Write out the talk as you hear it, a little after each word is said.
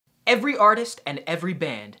Every artist and every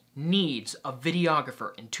band needs a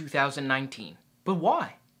videographer in 2019. But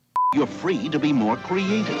why? You're free to be more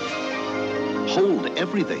creative. Hold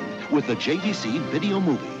everything with the JVC Video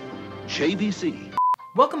Movie. JVC.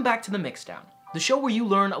 Welcome back to the Mixdown, the show where you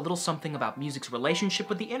learn a little something about music's relationship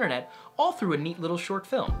with the internet, all through a neat little short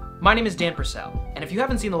film. My name is Dan Purcell, and if you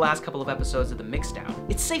haven't seen the last couple of episodes of the Mixdown,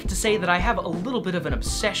 it's safe to say that I have a little bit of an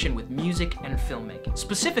obsession with music and filmmaking,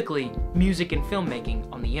 specifically music and filmmaking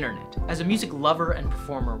on the internet. As a music lover and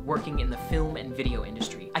performer working in the film and video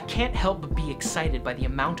industry, I can't help but be excited by the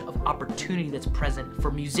amount of opportunity that's present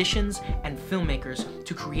for musicians and filmmakers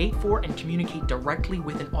to create for and communicate directly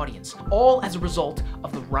with an audience, all as a result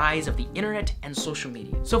of the rise of the internet and social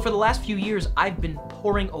media. So for the last few years, I've been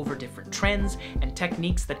poring over different trends and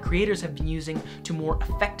techniques that creators have been using to more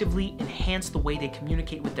effectively enhance the way they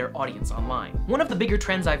communicate with their audience online. One of the bigger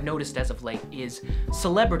trends I've noticed as of late is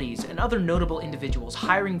celebrities and other notable individuals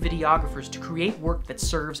hiring videographers to create work that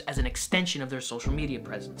serves as an extension of their social media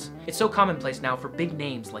presence. It's so commonplace now for big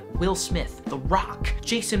names like Will Smith, The Rock,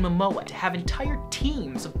 Jason Momoa to have entire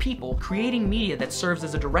teams of people creating media that serves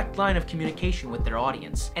as a direct line of communication with their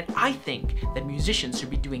audience. And I think that musicians should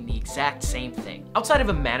be doing the exact same thing. Outside of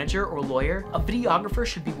a manager or lawyer, a videographer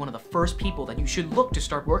should be one of the first people that you should look to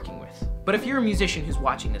start working with. But if you're a musician who's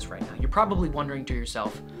watching this right now, you're probably wondering to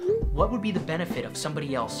yourself, what would be the benefit of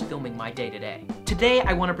somebody else filming my day-to-day? Today,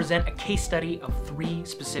 I want to present a case study of 3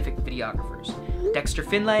 specific videographers: Dexter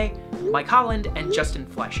Finlay, Mike Holland, and Justin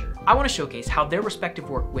Fleischer. I want to showcase how their respective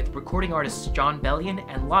work with recording artists John Bellion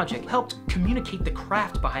and Logic helped communicate the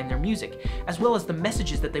craft behind their music, as well as the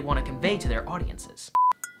messages that they want to convey to their audiences.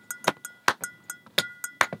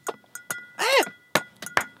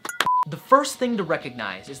 The first thing to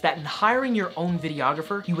recognize is that in hiring your own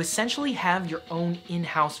videographer, you essentially have your own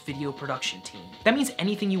in-house video production team. That means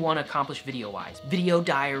anything you want to accomplish video-wise. Video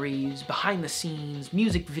diaries, behind the scenes,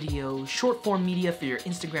 music videos, short-form media for your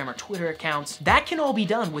Instagram or Twitter accounts, that can all be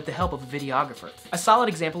done with the help of a videographer. A solid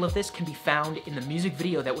example of this can be found in the music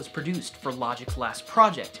video that was produced for Logic's last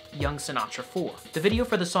project, Young Sinatra 4. The video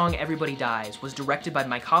for the song Everybody Dies was directed by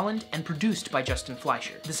Mike Holland and produced by Justin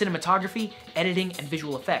Fleischer. The cinematography, editing, and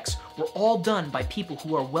visual effects were all done by people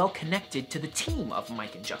who are well connected to the team of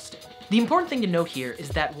Mike and Justin. The important thing to note here is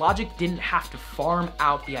that Logic didn't have to farm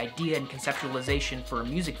out the idea and conceptualization for a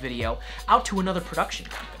music video out to another production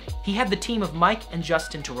company. He had the team of Mike and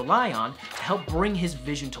Justin to rely on to help bring his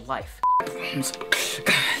vision to life. Going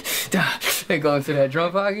through that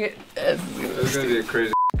drum pocket. That's gonna be a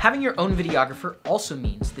crazy. Having your own videographer also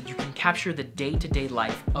means that you can capture the day-to-day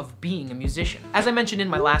life of being a musician. As I mentioned in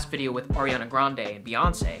my last video with Ariana Grande and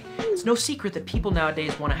Beyonce, it's no secret that people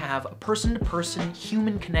nowadays want to have a person-to-person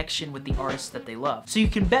human connection with the artists that they love. So you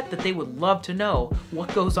can bet that they would love to know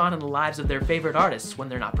what goes on in the lives of their favorite artists when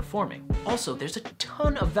they're not performing. Also, there's a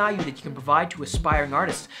ton of value that you can provide to aspiring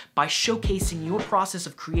artists by showcasing your process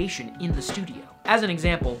of creation in the studio. As an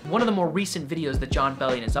example, one of the more recent videos that John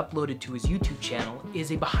Bellion has uploaded to his YouTube channel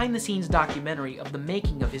is a behind-the-scenes documentary of the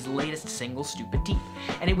making of his latest single, Stupid Deep,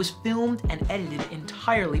 and it was filmed and edited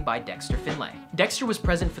entirely by Dexter Finlay. Dexter was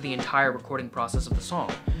present for the entire recording process of the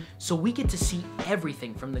song, so we get to see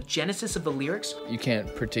everything from the genesis of the lyrics. You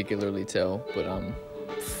can't particularly tell, but I'm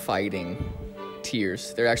fighting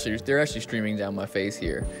tears. They're actually streaming down my face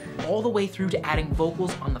here. All the way through to adding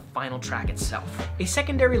vocals on the final track itself. A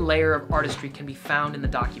secondary layer of artistry can be found in the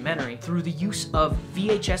documentary through the use of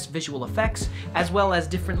VHS visual effects, as well as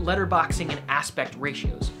different letterboxing and aspect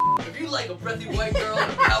ratios. If you like a breathy white girl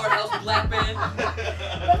and a powerhouse black man,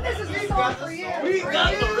 But this is the song for you. we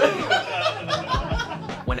got the rhythm.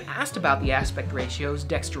 When asked about the aspect ratios,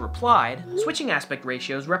 Dexter replied, "Switching aspect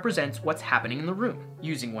ratios represents what's happening in the room.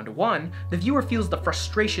 Using 1:1, the viewer feels the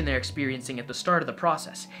frustration they're experiencing at the start of the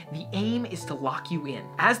process. The aim is to lock you in.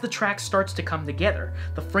 As the track starts to come together,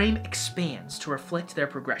 the frame expands to reflect their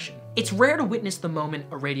progression." It's rare to witness the moment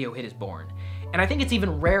a radio hit is born, and I think it's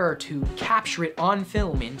even rarer to capture it on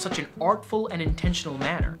film in such an artful and intentional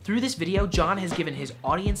manner. Through this video, John has given his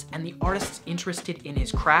audience and the artists interested in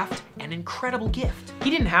his craft an incredible gift. He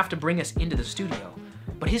didn't have to bring us into the studio,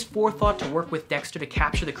 but his forethought to work with Dexter to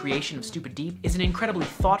capture the creation of Stupid Deep is an incredibly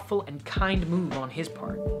thoughtful and kind move on his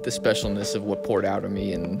part. The specialness of what poured out of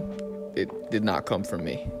me, and it did not come from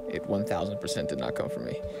me. It 1000% did not come from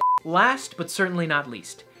me. Last, but certainly not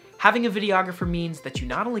least, having a videographer means that you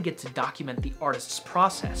not only get to document the artist's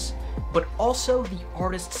process, but also the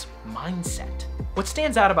artist's mindset. What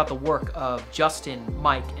stands out about the work of Justin,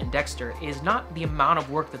 Mike, and Dexter is not the amount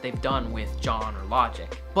of work that they've done with John or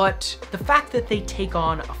Logic, but the fact that they take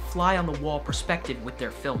on a fly-on-the-wall perspective with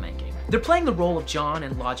their filmmaking. They're playing the role of John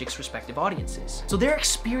and Logic's respective audiences, so they're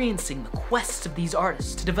experiencing the quests of these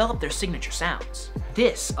artists to develop their signature sounds.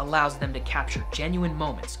 This allows them to capture genuine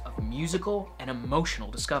moments of musical and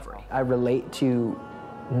emotional discovery. I relate to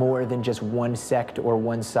more than just one sect or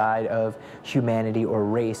one side of humanity or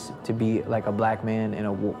race to be like a black man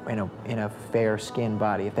in a fair-skinned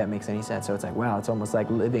body, if that makes any sense. So it's like, wow, it's almost like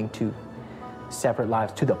living two separate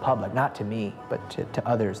lives to the public, not to me, but to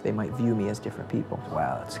others. They might view me as different people.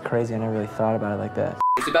 Wow, it's crazy. I never really thought about it like that.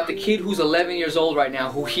 It's about the kid who's 11 years old right now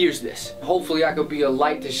who hears this. Hopefully I could be a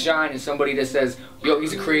light to shine and somebody that says, yo,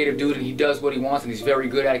 he's a creative dude and he does what he wants and he's very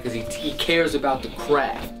good at it because he cares about the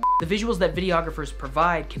craft. The visuals that videographers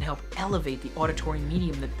provide can help elevate the auditory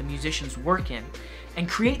medium that the musicians work in and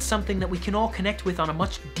create something that we can all connect with on a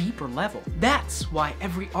much deeper level. That's why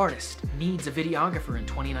every artist needs a videographer in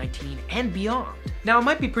 2019 and beyond. Now, it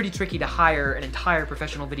might be pretty tricky to hire an entire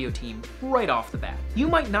professional video team right off the bat. You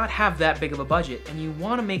might not have that big of a budget, and you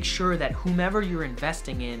want to make sure that whomever you're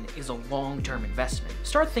investing in is a long-term investment.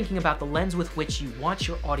 Start thinking about the lens with which you want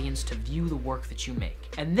your audience to view the work that you make.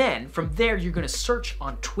 And then, from there, you're going to search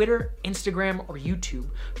on Twitter, Instagram, or YouTube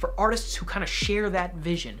for artists who kind of share that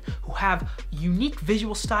vision, who have unique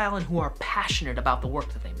visual style, and who are passionate about the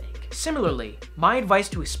work that they make. Similarly, my advice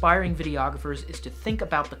to aspiring videographers is to think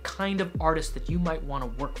about the kind of artist that you might want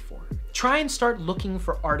to work for. Try and start looking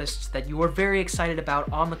for artists that you are very excited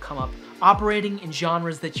about on the come up, operating in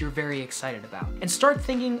genres that you're very excited about, and start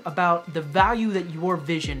thinking about the value that your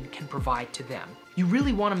vision can provide to them. You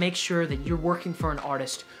really want to make sure that you're working for an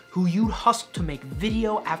artist who you'd hustle to make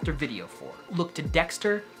video after video for. Look to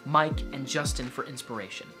Dexter, Mike, and Justin for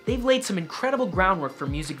inspiration. They've laid some incredible groundwork for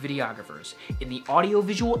music videographers in the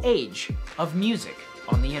audiovisual age of music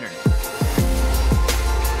on the internet.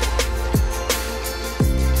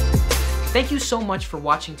 Thank you so much for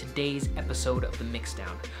watching today's episode of the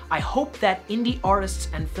Mixdown. I hope that indie artists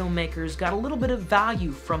and filmmakers got a little bit of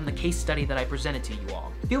value from the case study that I presented to you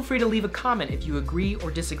all. Feel free to leave a comment if you agree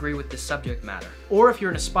or disagree with this subject matter. Or if you're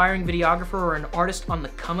an aspiring videographer or an artist on the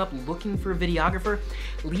come up looking for a videographer,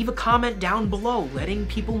 leave a comment down below letting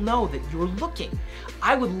people know that you're looking.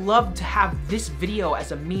 I would love to have this video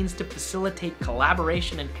as a means to facilitate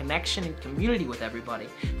collaboration and connection and community with everybody.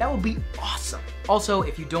 That would be awesome. Also,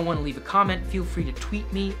 if you don't want to leave a comment, feel free to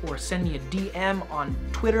tweet me or send me a DM on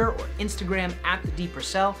Twitter or Instagram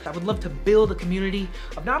 @TheDPurcell. I would love to build a community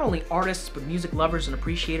of not only artists, but music lovers and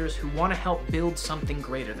appreciators who want to help build something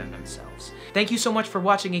greater than themselves. Thank you so much for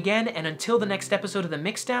watching again, and until the next episode of the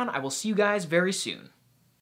Mixdown, I will see you guys very soon.